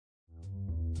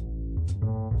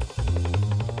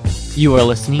You are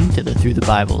listening to the Through the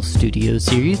Bible Studio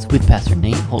Series with Pastor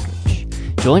Nate Holdridge.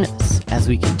 Join us as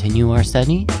we continue our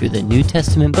study through the New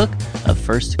Testament book of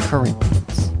 1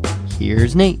 Corinthians.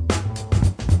 Here's Nate.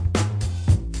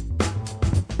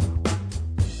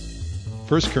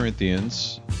 1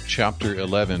 Corinthians chapter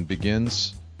 11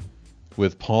 begins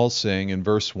with Paul saying in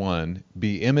verse 1,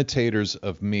 "Be imitators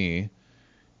of me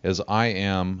as I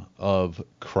am of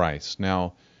Christ."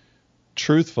 Now,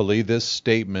 truthfully, this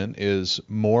statement is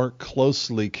more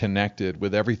closely connected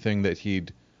with everything that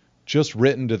he'd just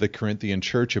written to the Corinthian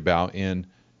church about in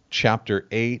chapter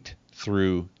 8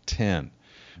 through 10.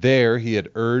 There, he had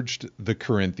urged the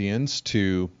Corinthians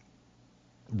to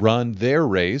run their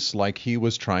race like he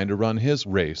was trying to run his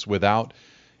race, without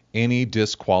any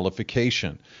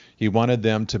disqualification. He wanted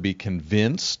them to be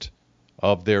convinced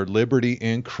of their liberty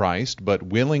in Christ, but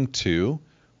willing to,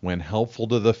 when helpful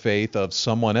to the faith of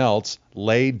someone else,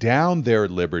 lay down their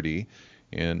liberty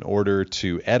in order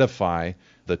to edify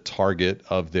the target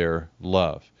of their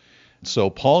love. So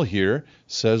Paul here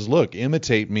says, look,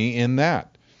 imitate me in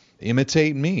that.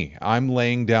 Imitate me. I'm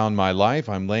laying down my life.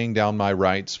 I'm laying down my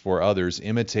rights for others.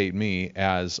 Imitate me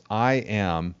as I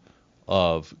am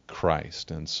of Christ.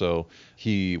 And so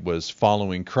he was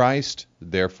following Christ.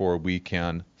 Therefore, we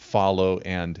can follow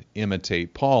and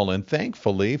imitate Paul. And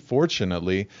thankfully,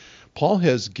 fortunately, Paul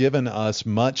has given us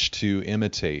much to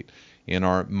imitate in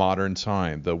our modern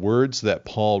time. The words that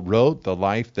Paul wrote, the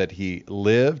life that he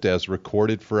lived as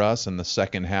recorded for us in the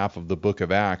second half of the book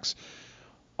of Acts,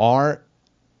 are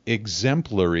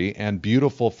exemplary and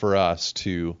beautiful for us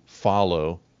to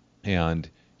follow and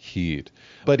heed.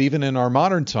 But even in our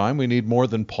modern time, we need more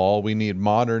than Paul. We need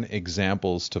modern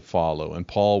examples to follow. And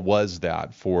Paul was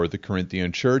that for the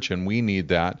Corinthian church, and we need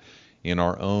that in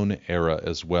our own era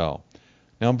as well.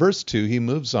 Now in verse 2, he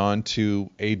moves on to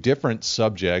a different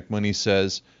subject when he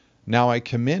says, "Now I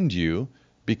commend you,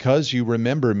 because you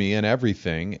remember me in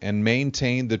everything, and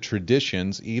maintain the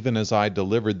traditions even as I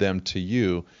delivered them to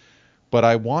you. But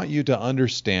I want you to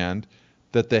understand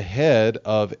that the head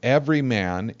of every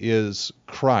man is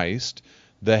Christ,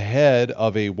 the head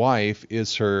of a wife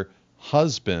is her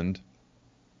husband,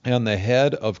 and the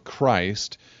head of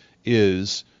Christ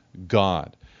is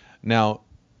God." Now,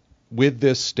 with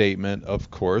this statement,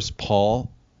 of course,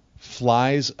 Paul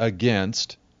flies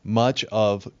against much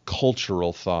of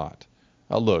cultural thought.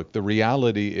 Now, look, the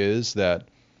reality is that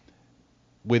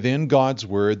within God's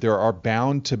Word, there are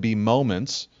bound to be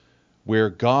moments where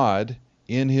God,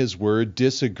 in His Word,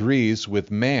 disagrees with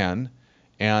man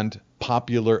and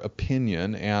popular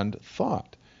opinion and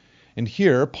thought. And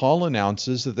here, Paul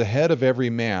announces that the head of every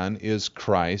man is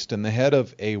Christ, and the head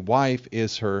of a wife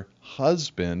is her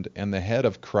husband, and the head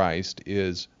of Christ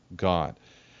is God.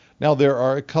 Now, there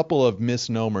are a couple of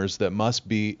misnomers that must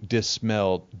be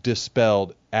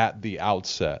dispelled at the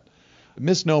outset.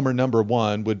 Misnomer number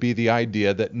one would be the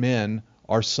idea that men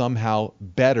are somehow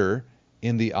better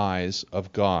in the eyes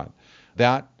of God.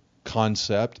 That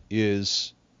concept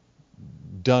is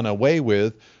done away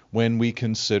with when we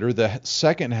consider the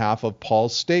second half of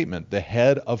Paul's statement. The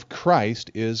head of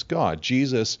Christ is God.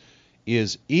 Jesus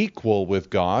is equal with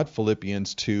God,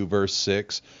 Philippians 2 verse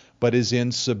 6, but is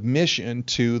in submission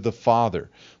to the Father.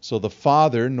 So the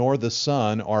Father nor the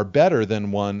Son are better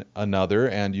than one another,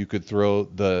 and you could throw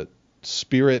the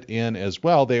Spirit in as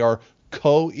well. They are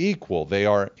co-equal. They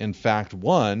are, in fact,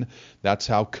 one. That's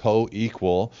how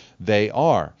co-equal they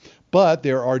are. But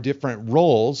there are different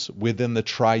roles within the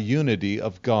triunity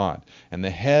of God. And the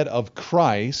head of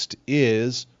Christ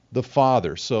is the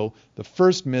Father. So the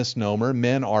first misnomer,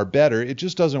 men are better, it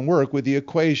just doesn't work with the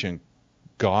equation.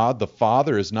 God the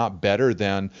Father is not better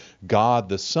than God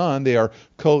the Son. They are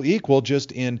co-equal,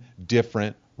 just in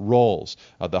different roles.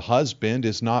 The husband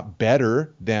is not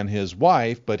better than his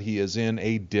wife, but he is in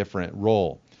a different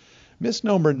role.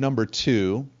 Misnomer number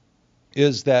two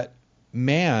is that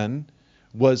man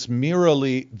was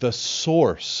merely the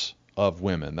source of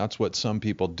women. That's what some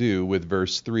people do with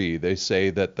verse 3. They say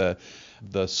that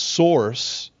the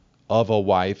source of a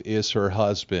wife is her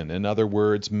husband. In other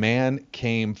words, man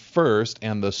came first,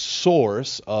 and the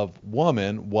source of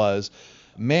woman was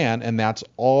man, and that's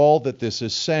all that this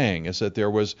is saying, is that there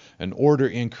was an order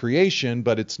in creation,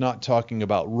 but it's not talking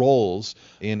about roles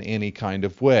in any kind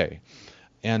of way.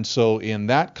 And so in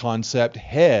that concept,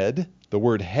 head, the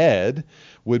word head,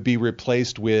 would be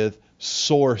replaced with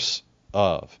source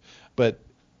of. But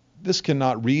this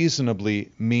cannot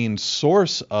reasonably mean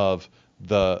source of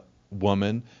the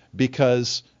woman,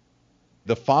 because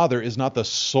the Father is not the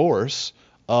source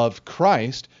of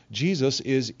Christ. Jesus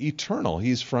is eternal.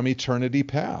 He's from eternity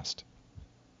past.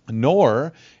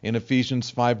 Nor, in Ephesians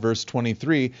 5, verse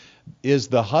 23, is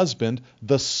the husband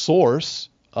the source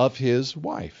of his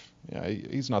wife.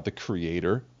 He's not the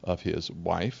creator of his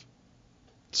wife.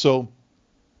 So,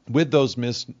 with those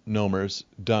misnomers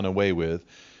done away with,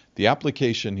 the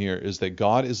application here is that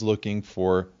God is looking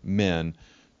for men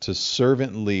to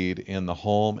servant lead in the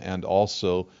home and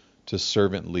also to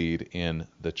servant lead in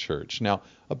the church. Now,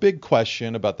 a big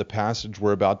question about the passage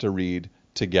we're about to read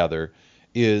together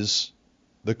is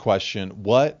the question,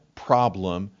 what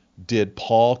problem did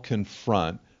Paul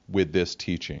confront with this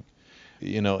teaching?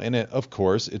 Of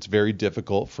course, it's very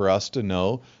difficult for us to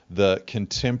know the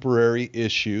contemporary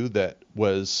issue that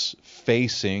was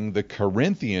facing the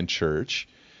Corinthian church.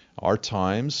 Our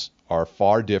times are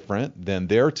far different than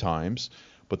their times,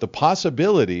 but the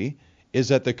possibility is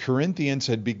that the Corinthians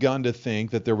had begun to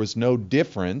think that there was no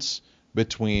difference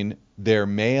between their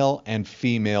male and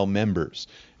female members.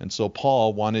 And so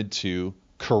Paul wanted to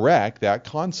correct that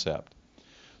concept.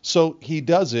 So he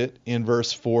does it in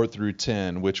verse 4 through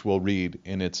 10, which we'll read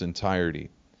in its entirety.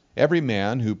 Every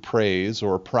man who prays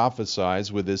or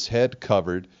prophesies with his head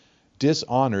covered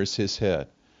dishonors his head.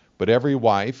 But every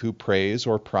wife who prays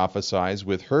or prophesies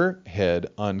with her head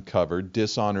uncovered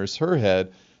dishonors her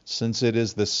head, since it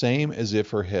is the same as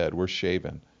if her head were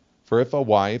shaven. For if a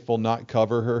wife will not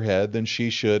cover her head, then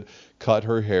she should cut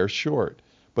her hair short.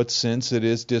 But since it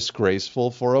is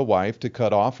disgraceful for a wife to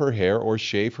cut off her hair or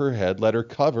shave her head, let her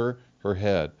cover her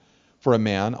head. For a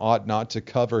man ought not to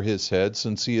cover his head,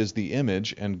 since he is the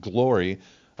image and glory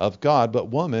of God, but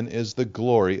woman is the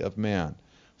glory of man.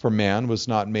 For man was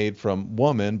not made from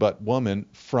woman, but woman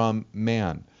from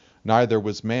man. Neither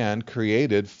was man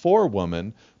created for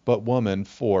woman, but woman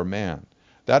for man.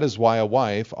 That is why a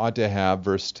wife ought to have,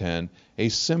 verse 10, a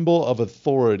symbol of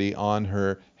authority on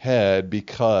her head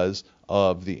because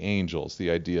of the angels.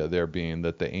 The idea there being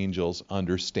that the angels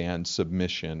understand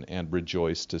submission and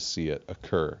rejoice to see it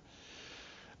occur.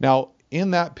 Now,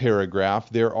 in that paragraph,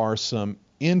 there are some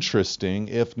interesting,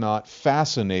 if not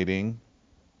fascinating,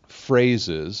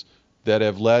 phrases that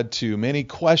have led to many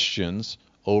questions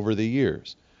over the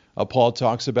years. Paul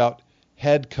talks about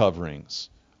head coverings,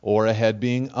 or a head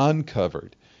being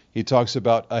uncovered. He talks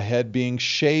about a head being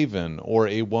shaven, or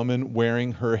a woman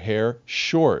wearing her hair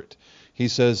short. He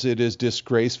says it is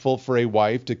disgraceful for a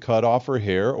wife to cut off her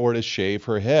hair or to shave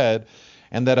her head,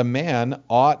 and that a man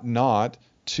ought not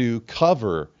to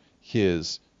cover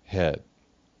his head.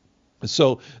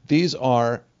 So these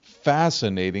are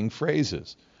fascinating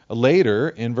phrases. Later,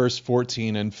 in verse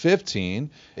 14 and 15,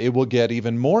 it will get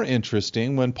even more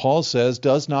interesting when Paul says,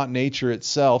 "Does not nature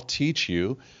itself teach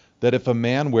you that if a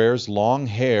man wears long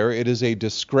hair, it is a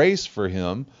disgrace for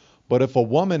him, but if a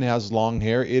woman has long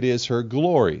hair, it is her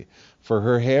glory, for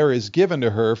her hair is given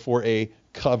to her for a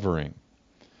covering."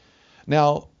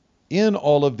 Now, in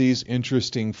all of these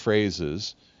interesting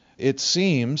phrases, it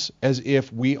seems as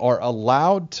if we are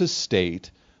allowed to state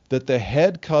that the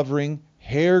head covering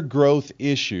hair growth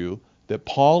issue that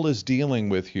Paul is dealing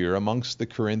with here amongst the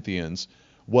Corinthians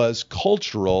was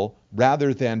cultural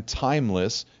rather than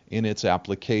timeless in its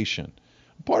application.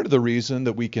 Part of the reason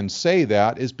that we can say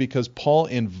that is because Paul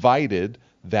invited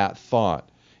that thought.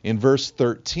 In verse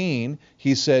 13,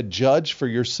 he said, "Judge for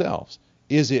yourselves.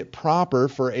 Is it proper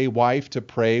for a wife to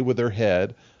pray with her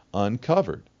head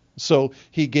uncovered?" So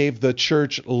he gave the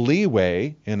church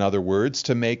leeway, in other words,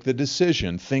 to make the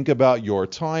decision. Think about your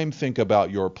time, think about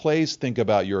your place, think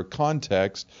about your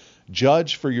context.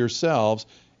 Judge for yourselves.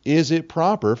 Is it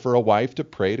proper for a wife to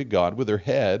pray to God with her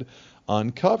head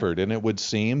uncovered? And it would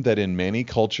seem that in many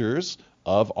cultures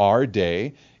of our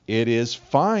day, it is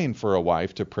fine for a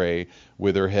wife to pray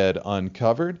with her head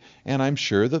uncovered. And I'm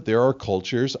sure that there are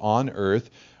cultures on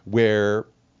earth where,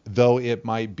 though it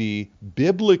might be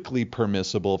biblically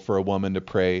permissible for a woman to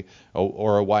pray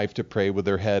or a wife to pray with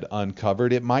her head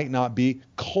uncovered, it might not be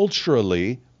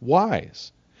culturally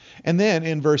wise. And then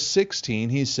in verse 16,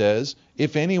 he says,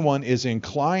 "If anyone is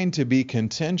inclined to be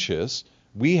contentious,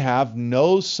 we have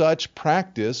no such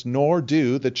practice, nor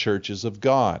do the churches of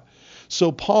God."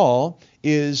 So Paul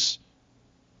is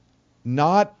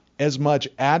not as much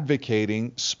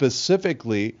advocating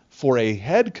specifically for a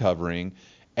head covering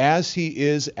as he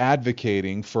is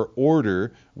advocating for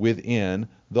order within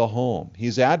the home.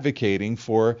 He's advocating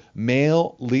for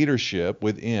male leadership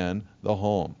within the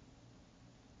home.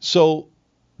 So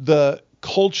the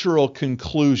cultural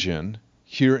conclusion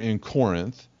here in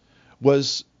Corinth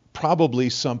was probably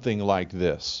something like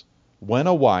this. When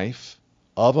a wife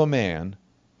of a man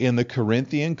in the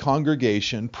Corinthian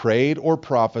congregation prayed or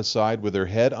prophesied with her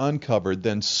head uncovered,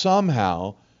 then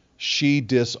somehow she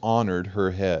dishonored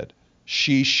her head.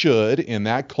 she should, in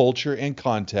that culture and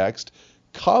context,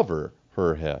 cover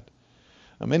her head.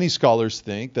 Now, many scholars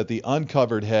think that the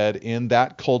uncovered head in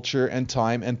that culture and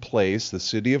time and place, the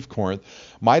city of Corinth,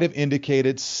 might have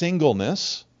indicated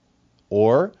singleness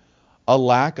or a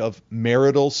lack of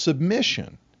marital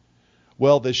submission.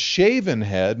 Well, the shaven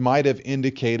head might have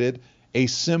indicated a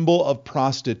symbol of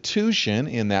prostitution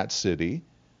in that city,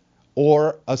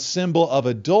 or a symbol of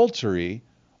adultery,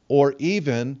 or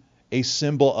even a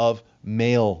symbol of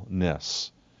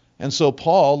maleness. And so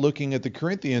Paul, looking at the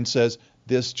Corinthians, says,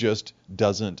 this just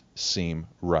doesn't seem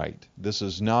right. This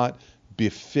is not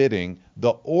befitting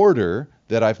the order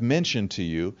that I've mentioned to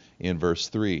you in verse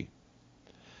 3.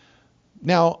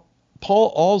 Now, Paul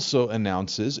also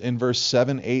announces in verse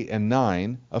 7, 8, and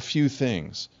 9 a few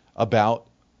things about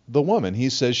the woman. He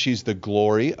says she's the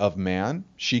glory of man,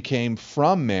 she came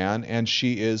from man, and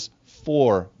she is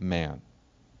for man.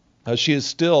 She is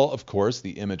still, of course,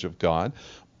 the image of God,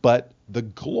 but the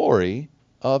glory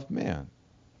of man.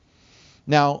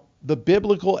 Now, the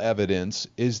biblical evidence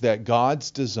is that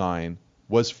God's design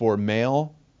was for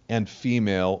male and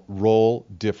female role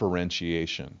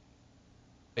differentiation.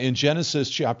 In Genesis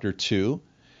chapter 2,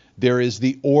 there is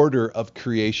the order of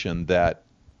creation that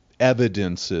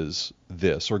evidences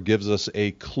this, or gives us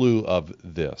a clue of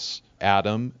this.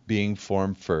 Adam being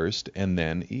formed first, and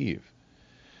then Eve.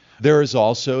 There is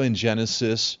also in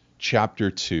Genesis chapter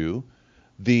 2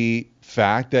 the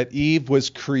fact that Eve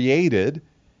was created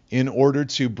in order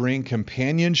to bring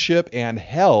companionship and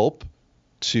help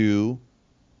to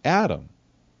Adam.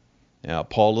 Now,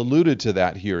 Paul alluded to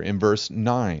that here in verse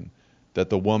 9, that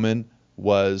the woman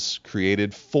was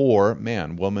created for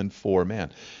man, woman for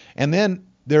man. And then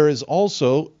there is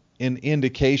also an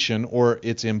indication, or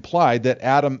it's implied, that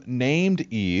Adam named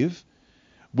Eve,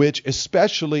 which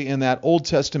especially in that Old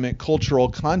Testament cultural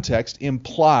context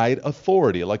implied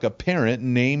authority, like a parent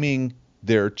naming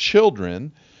their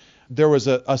children. There was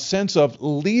a sense of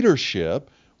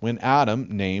leadership when Adam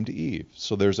named Eve.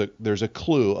 So there's a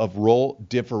clue of role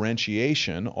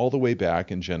differentiation all the way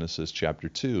back in Genesis chapter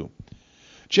 2.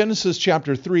 Genesis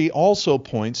chapter 3 also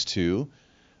points to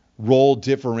role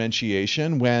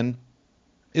differentiation when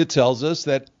it tells us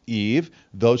that Eve,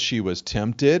 though she was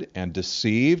tempted and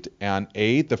deceived and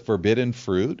ate the forbidden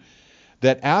fruit,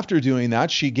 that after doing that,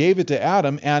 she gave it to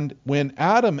Adam. And when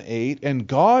Adam ate and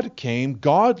God came,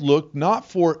 God looked not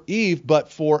for Eve,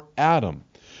 but for Adam.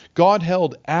 God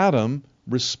held Adam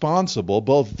responsible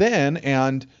both then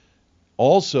and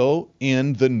also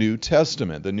in the New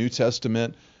Testament. The New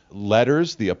Testament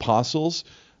letters, the apostles,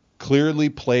 clearly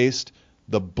placed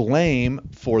the blame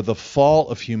for the fall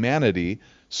of humanity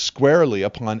squarely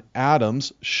upon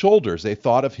Adam's shoulders. They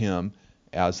thought of him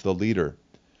as the leader.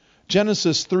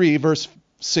 Genesis 3, verse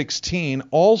 16,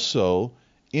 also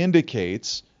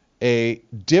indicates a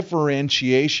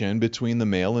differentiation between the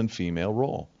male and female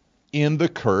role. In the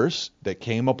curse that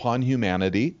came upon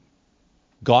humanity,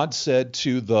 God said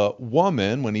to the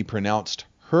woman, when he pronounced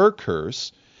her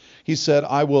curse, he said,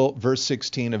 I will, verse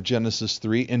 16 of Genesis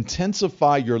 3,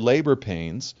 intensify your labor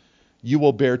pains. You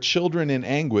will bear children in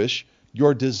anguish.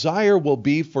 Your desire will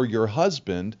be for your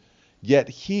husband, yet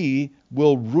he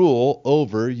will rule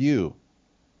over you.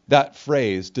 That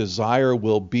phrase, desire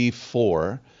will be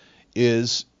for,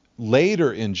 is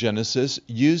later in Genesis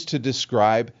used to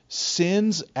describe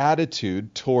sin's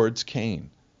attitude towards Cain.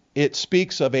 It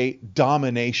speaks of a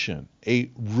domination, a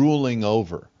ruling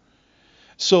over.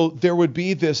 So there would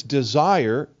be this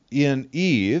desire in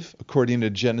Eve, according to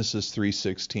Genesis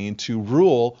 3:16, to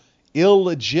rule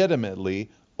illegitimately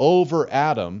over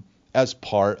Adam as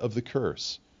part of the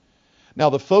curse. Now,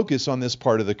 the focus on this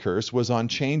part of the curse was on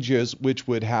changes which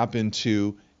would happen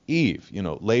to Eve,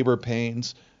 labor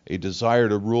pains, a desire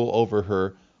to rule over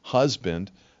her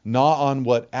husband, not on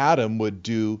what Adam would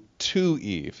do to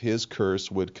Eve. His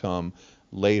curse would come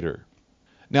later.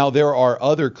 Now, there are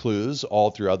other clues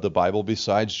all throughout the Bible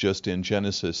besides just in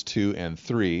Genesis 2 and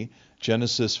 3.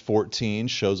 Genesis 14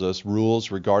 shows us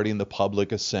rules regarding the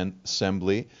public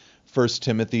assembly. 1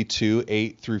 Timothy 2,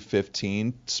 8 through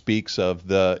 15 speaks of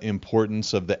the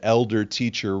importance of the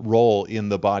elder-teacher role in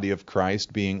the body of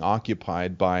Christ being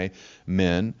occupied by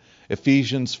men.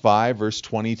 Ephesians 5, verse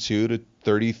 22 to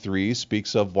 33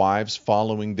 speaks of wives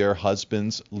following their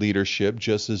husbands' leadership,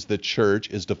 just as the church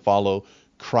is to follow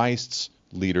Christ's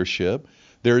leadership.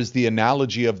 There is the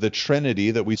analogy of the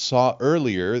Trinity that we saw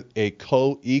earlier, a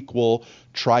co-equal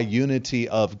triunity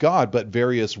of God, but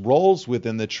various roles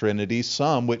within the Trinity,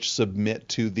 some which submit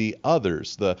to the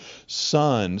others. The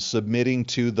Son submitting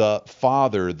to the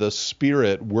Father, the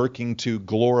Spirit working to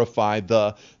glorify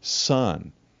the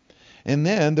Son. And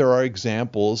then there are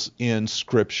examples in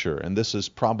Scripture, and this is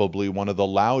probably one of the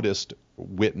loudest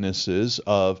witnesses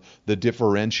of the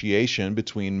differentiation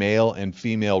between male and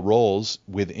female roles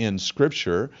within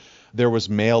Scripture. There was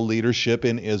male leadership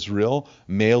in Israel,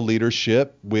 male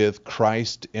leadership with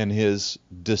Christ and his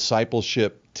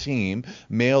discipleship team,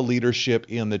 male leadership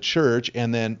in the church,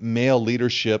 and then male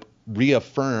leadership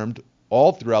reaffirmed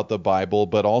all throughout the Bible,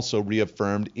 but also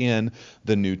reaffirmed in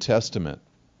the New Testament.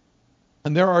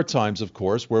 And there are times, of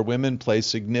course, where women play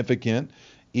significant,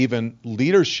 even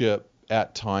leadership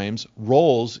at times,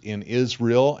 roles in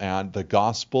Israel and the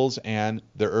Gospels and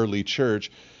the early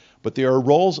church, but there are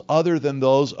roles other than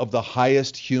those of the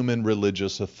highest human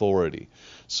religious authority.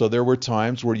 So there were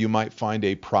times where you might find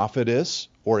a prophetess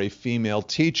or a female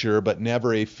teacher, but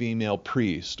never a female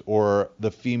priest, or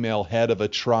the female head of a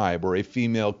tribe, or a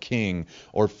female king,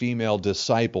 or female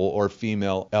disciple, or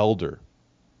female elder.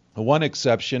 One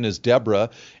exception is Deborah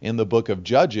in the book of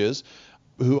Judges,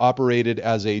 who operated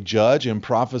as a judge and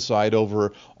prophesied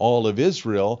over all of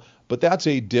Israel. But that's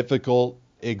a difficult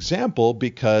example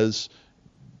because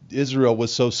Israel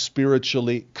was so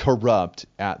spiritually corrupt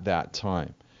at that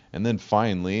time. And then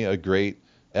finally, a great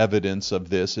evidence of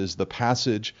this is the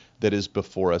passage that is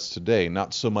before us today.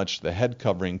 Not so much the head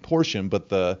covering portion, but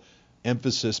the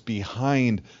emphasis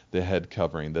behind the head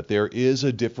covering, that there is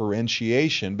a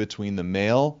differentiation between the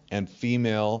male and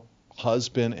female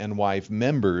husband and wife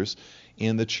members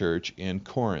in the church in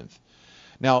Corinth.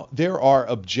 Now, there are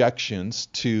objections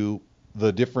to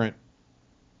the different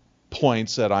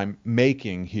points that I'm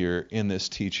making here in this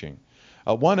teaching.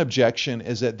 One objection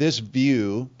is that this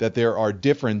view that there are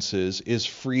differences is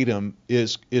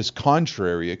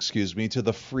contrary, to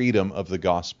the freedom of the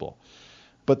gospel.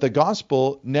 But the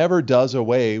gospel never does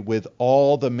away with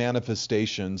all the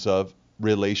manifestations of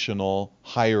relational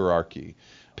hierarchy.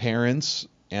 Parents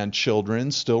and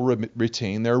children still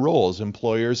retain their roles.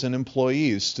 Employers and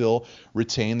employees still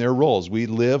retain their roles. We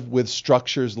live with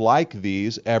structures like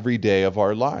these every day of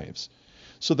our lives.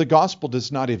 So the gospel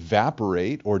does not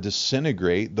evaporate or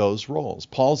disintegrate those roles.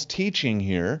 Paul's teaching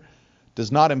here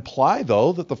does not imply,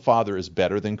 though, that the Father is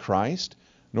better than Christ,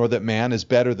 nor that man is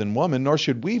better than woman, nor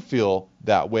should we feel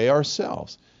that way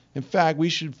ourselves. In fact, we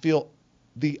should feel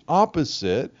the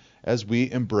opposite as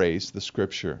we embrace the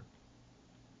Scripture.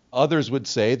 Others would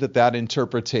say that that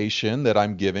interpretation that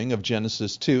I'm giving of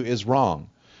Genesis 2 is wrong.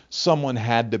 Someone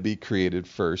had to be created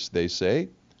first, they say.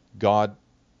 God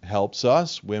helps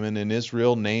us. Women in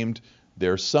Israel named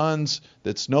their sons.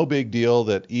 That's no big deal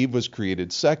that Eve was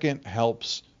created second,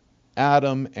 helps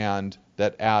Adam, and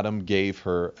that Adam gave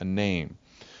her a name.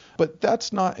 But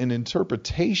that's not an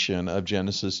interpretation of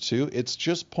Genesis 2. It's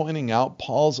just pointing out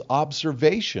Paul's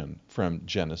observation from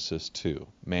Genesis 2.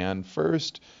 Man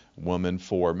first, woman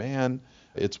for man.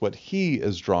 It's what he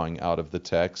is drawing out of the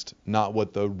text, not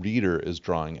what the reader is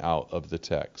drawing out of the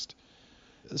text.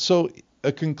 So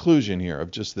a conclusion here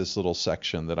of just this little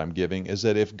section that I'm giving is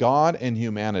that if God and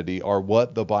humanity are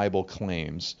what the Bible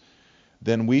claims,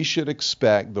 then we should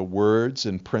expect the words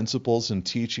and principles and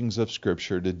teachings of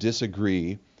Scripture to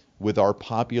disagree with our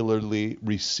popularly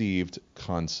received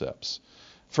concepts.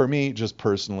 For me, just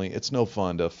personally, it's no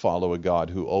fun to follow a God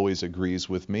who always agrees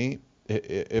with me.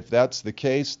 If that's the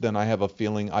case, then I have a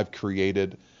feeling I've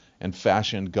created and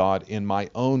fashioned God in my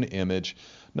own image.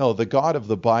 No, the God of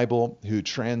the Bible, who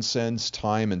transcends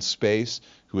time and space,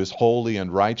 who is holy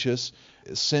and righteous,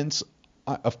 since,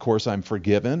 of course, I'm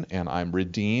forgiven and I'm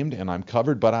redeemed and I'm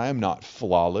covered, but I am not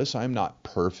flawless. I'm not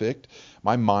perfect.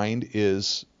 My mind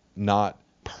is not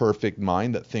perfect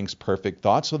mind that thinks perfect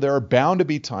thoughts. So there are bound to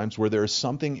be times where there is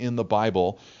something in the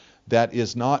Bible that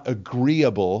is not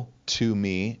agreeable to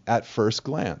me at first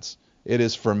glance. It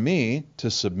is for me to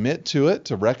submit to it,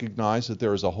 to recognize that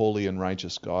there is a holy and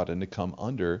righteous God, and to come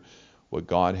under what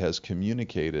God has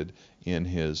communicated in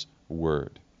His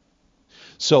Word.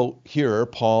 So here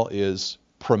Paul is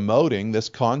promoting this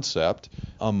concept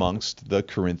amongst the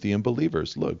Corinthian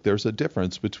believers. Look, there's a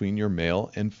difference between your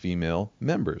male and female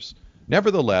members.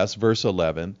 Nevertheless, verse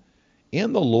 11,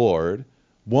 in the Lord,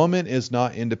 woman is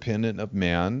not independent of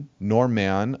man, nor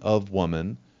man of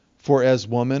woman. For as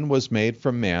woman was made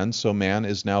from man, so man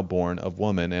is now born of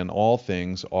woman, and all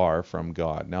things are from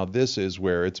God. Now this is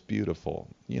where it's beautiful.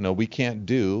 We can't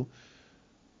do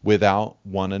without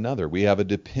one another. We have a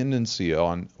dependency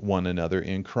on one another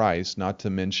in Christ, not to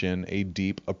mention a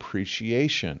deep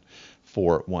appreciation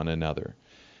for one another.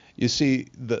 You see,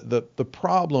 the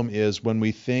problem is when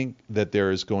we think that there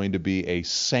is going to be a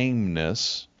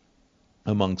sameness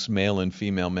amongst male and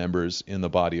female members in the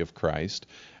body of Christ,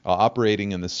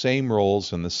 operating in the same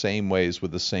roles in the same ways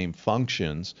with the same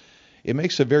functions, it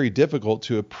makes it very difficult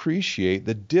to appreciate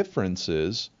the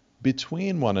differences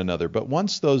between one another. But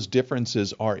once those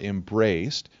differences are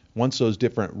embraced, once those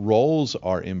different roles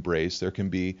are embraced, there can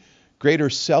be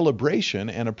greater celebration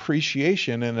and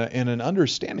appreciation and an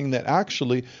understanding that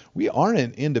actually we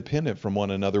aren't independent from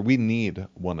one another. We need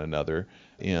one another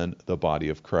in the body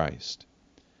of Christ.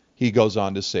 He goes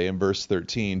on to say in verse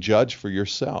 13, "Judge for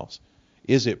yourselves.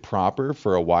 Is it proper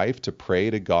for a wife to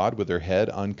pray to God with her head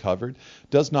uncovered?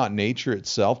 Does not nature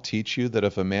itself teach you that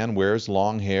if a man wears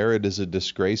long hair, it is a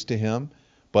disgrace to him?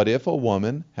 But if a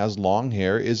woman has long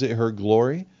hair, is it her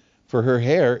glory? For her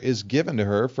hair is given to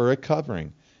her for a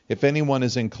covering. If anyone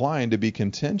is inclined to be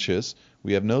contentious,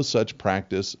 we have no such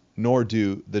practice, nor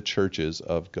do the churches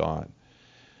of God."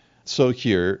 So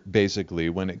here, basically,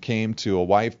 when it came to a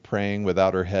wife praying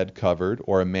without her head covered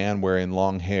or a man wearing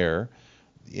long hair,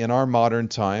 in our modern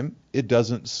time, it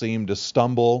doesn't seem to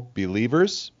stumble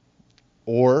believers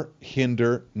or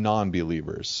hinder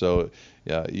non-believers. So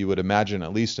you would imagine,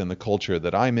 at least in the culture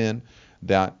that I'm in,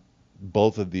 that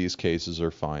both of these cases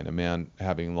are fine. A man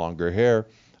having longer hair,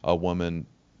 a woman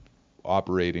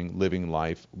living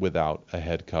life without a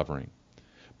head covering.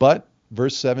 But,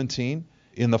 verse 17,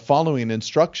 "In the following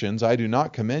instructions I do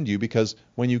not commend you, because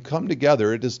when you come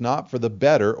together it is not for the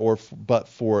better but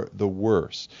for the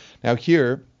worse." Now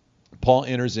here, Paul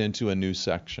enters into a new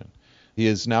section. He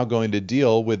is now going to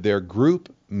deal with their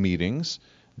group meetings,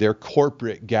 their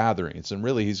corporate gatherings, and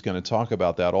really he's going to talk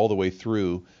about that all the way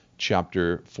through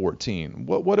chapter 14,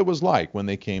 what it was like when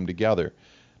they came together.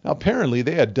 Now apparently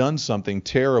they had done something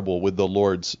terrible with the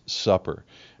Lord's Supper,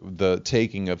 the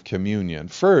taking of communion.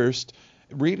 First,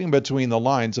 reading between the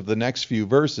lines of the next few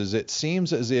verses, it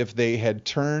seems as if they had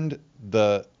turned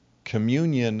the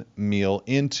communion meal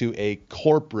into a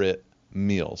corporate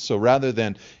meal. So rather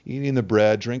than eating the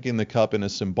bread, drinking the cup in a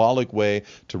symbolic way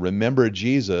to remember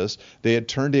Jesus, they had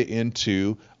turned it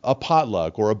into a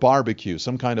potluck or a barbecue,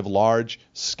 some kind of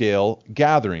large-scale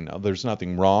gathering. Now, there's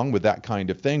nothing wrong with that kind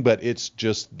of thing, but it's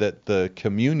just that the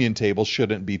communion table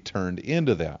shouldn't be turned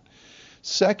into that.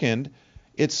 Second,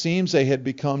 it seems they had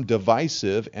become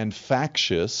divisive and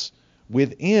factious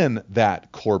within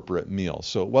that corporate meal.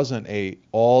 So it wasn't a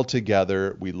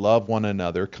all-together, we love one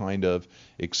another kind of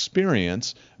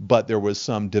experience, but there was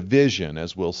some division,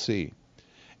 as we'll see.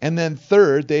 And then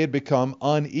third, they had become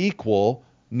unequal,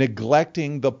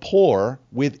 neglecting the poor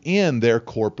within their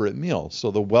corporate meal.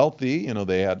 So the wealthy,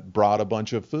 they had brought a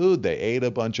bunch of food, they ate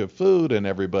a bunch of food, and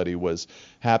everybody was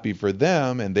happy for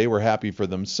them, and they were happy for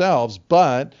themselves,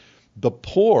 but the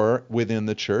poor within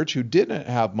the church who didn't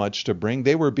have much to bring,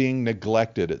 they were being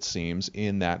neglected, it seems,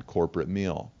 in that corporate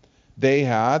meal. They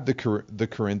had, the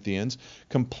Corinthians,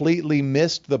 completely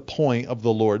missed the point of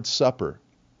the Lord's Supper.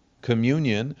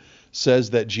 Communion says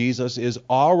that Jesus is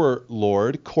our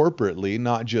Lord corporately,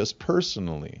 not just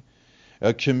personally.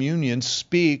 Communion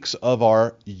speaks of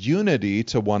our unity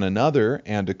to one another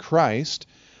and to Christ,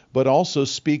 but also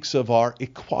speaks of our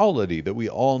equality, that we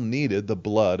all needed the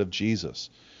blood of Jesus.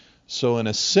 So in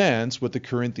a sense, what the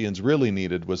Corinthians really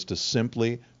needed was to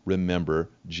simply remember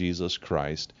Jesus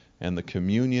Christ, and the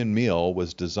communion meal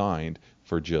was designed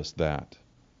for just that.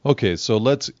 Okay, so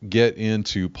let's get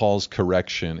into Paul's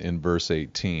correction in verse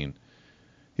 18.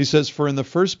 He says, "For in the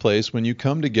first place, when you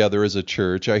come together as a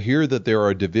church, I hear that there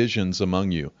are divisions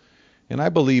among you. And I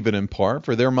believe it in part,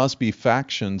 for there must be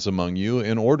factions among you,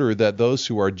 in order that those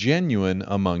who are genuine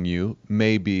among you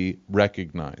may be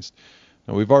recognized."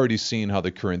 Now, we've already seen how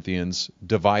the Corinthians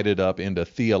divided up into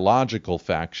theological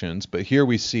factions, but here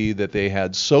we see that they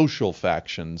had social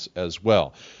factions as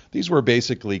well. These were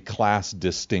basically class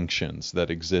distinctions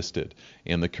that existed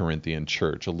in the Corinthian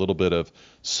church, a little bit of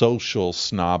social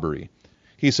snobbery.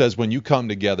 He says, when you come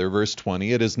together, verse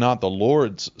 20, "It is not the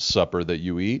Lord's Supper that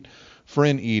you eat, for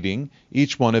in eating,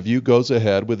 each one of you goes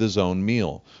ahead with his own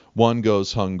meal. One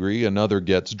goes hungry, another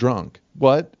gets drunk.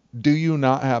 What? Do you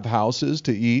not have houses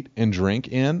to eat and drink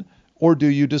in? Or do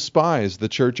you despise the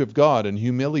church of God and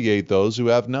humiliate those who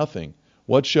have nothing?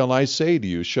 What shall I say to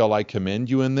you? Shall I commend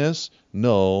you in this?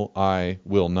 No, I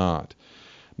will not."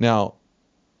 Now,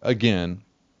 again,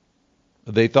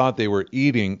 they thought they were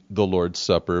eating the Lord's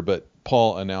Supper, but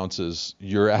Paul announces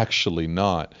you're actually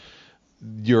not.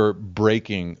 You're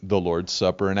breaking the Lord's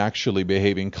Supper and actually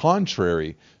behaving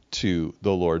contrary to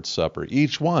the Lord's Supper.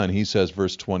 Each one, he says,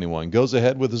 verse 21, goes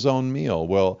ahead with his own meal.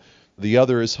 Well, the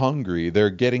other is hungry. They're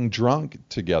getting drunk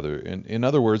together. In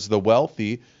other words, the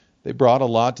wealthy, they brought a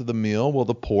lot to the meal. Well,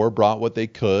 the poor brought what they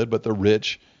could, but the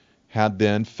rich had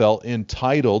then felt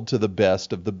entitled to the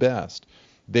best of the best.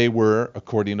 They were,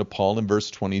 according to Paul in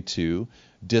verse 22,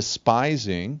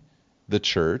 despising the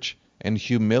church and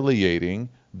humiliating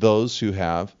those who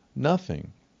have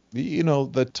nothing. You know,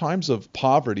 the times of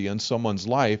poverty in someone's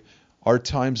life are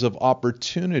times of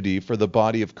opportunity for the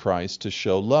body of Christ to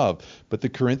show love. But the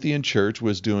Corinthian church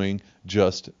was doing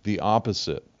just the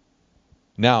opposite.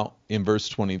 Now, in verse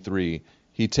 23,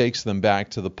 he takes them back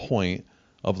to the point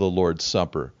of the Lord's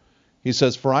Supper. He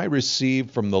says, "For I received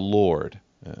from the Lord,"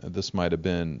 this might have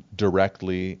been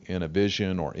directly in a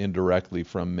vision or indirectly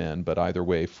from men, but either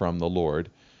way from the Lord.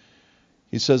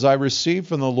 He says, "I received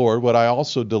from the Lord what I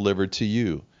also delivered to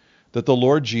you, that the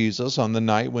Lord Jesus, on the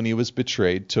night when he was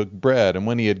betrayed, took bread, and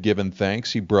when he had given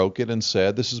thanks, he broke it and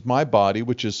said, 'This is my body,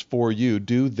 which is for you.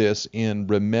 Do this in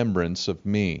remembrance of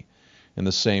me.' In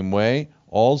the same way,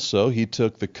 also, he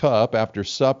took the cup after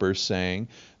supper, saying,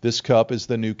 'This cup is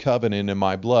the new covenant in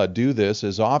my blood. Do this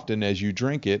as often as you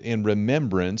drink it in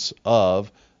remembrance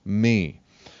of me.'"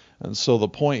 And so the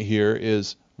point here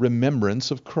is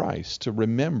remembrance of Christ, to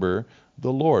remember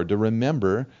the Lord, to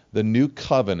remember the new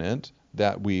covenant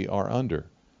that we are under.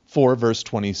 For, verse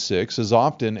 26, "As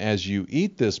often as you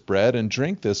eat this bread and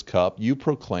drink this cup, you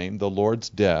proclaim the Lord's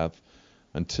death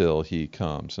until he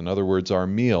comes." In other words, our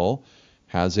meal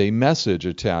has a message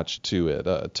attached to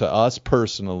it, to us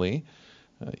personally,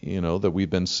 that we've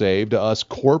been saved, to us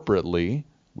corporately.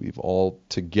 We've all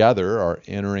together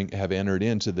have entered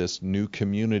into this new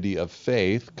community of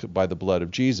faith by the blood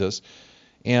of Jesus,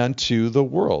 and to the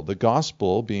world, the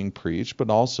gospel being preached, but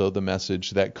also the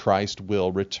message that Christ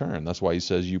will return. That's why he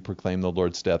says, "You proclaim the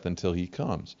Lord's death until he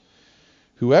comes."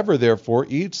 "Whoever therefore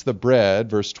eats the bread,"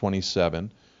 verse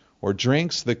 27, "or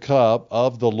drinks the cup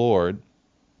of the Lord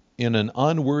in an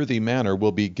unworthy manner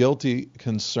will be guilty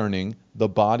concerning the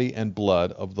body and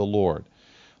blood of the Lord.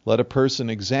 Let a person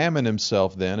examine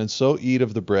himself then, and so eat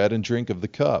of the bread and drink of the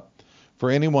cup. For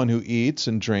anyone who eats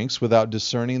and drinks without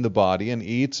discerning the body, and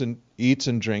eats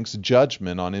and drinks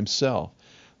judgment on himself.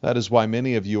 That is why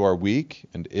many of you are weak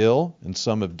and ill, and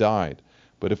some have died.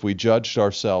 But if we judged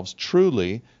ourselves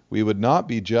truly, we would not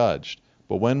be judged.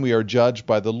 But when we are judged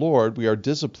by the Lord, we are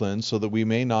disciplined so that we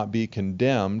may not be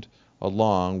condemned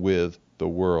along with the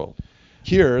world."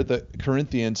 Here, the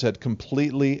Corinthians had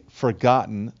completely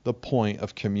forgotten the point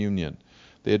of communion.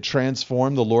 They had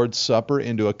transformed the Lord's Supper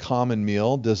into a common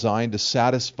meal designed to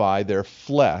satisfy their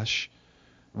flesh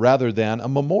rather than a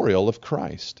memorial of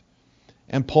Christ.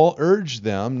 And Paul urged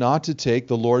them not to take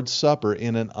the Lord's Supper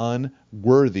in an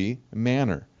unworthy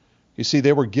manner. You see,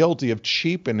 they were guilty of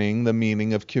cheapening the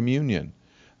meaning of communion.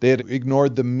 They had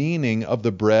ignored the meaning of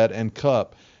the bread and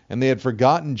cup, and they had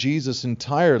forgotten Jesus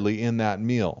entirely in that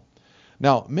meal.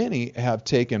 Now, many have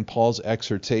taken Paul's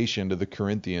exhortation to the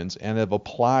Corinthians and have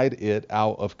applied it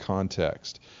out of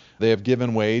context. They have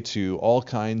given way to all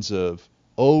kinds of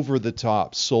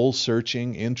over-the-top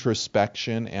soul-searching,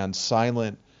 introspection, and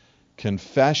silent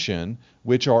confession,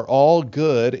 which are all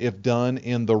good if done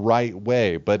in the right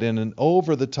way, but in an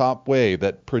over-the-top way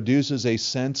that produces a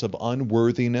sense of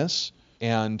unworthiness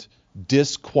and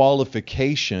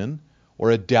disqualification, or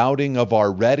a doubting of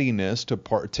our readiness to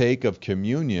partake of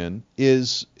communion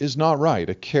is not right.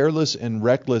 A careless and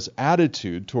reckless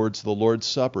attitude towards the Lord's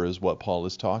Supper is what Paul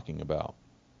is talking about.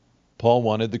 Paul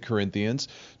wanted the Corinthians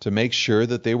to make sure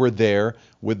that they were there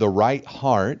with the right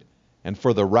heart and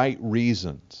for the right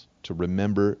reasons, to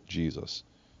remember Jesus.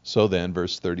 So then,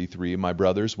 verse 33, "My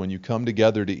brothers, when you come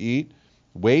together to eat,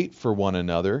 wait for one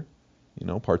another,"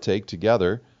 partake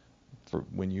together, for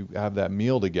when you have that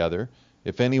meal together.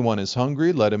 "If anyone is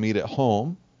hungry, let him eat at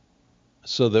home,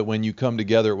 so that when you come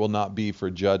together it will not be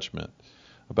for judgment.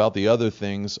 About the other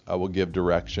things I will give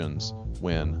directions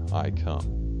when I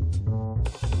come."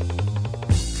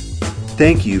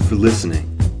 Thank you for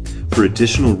listening. For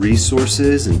additional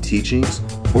resources and teachings,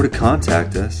 or to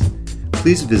contact us,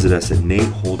 please visit us at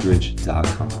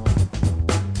nateholdridge.com.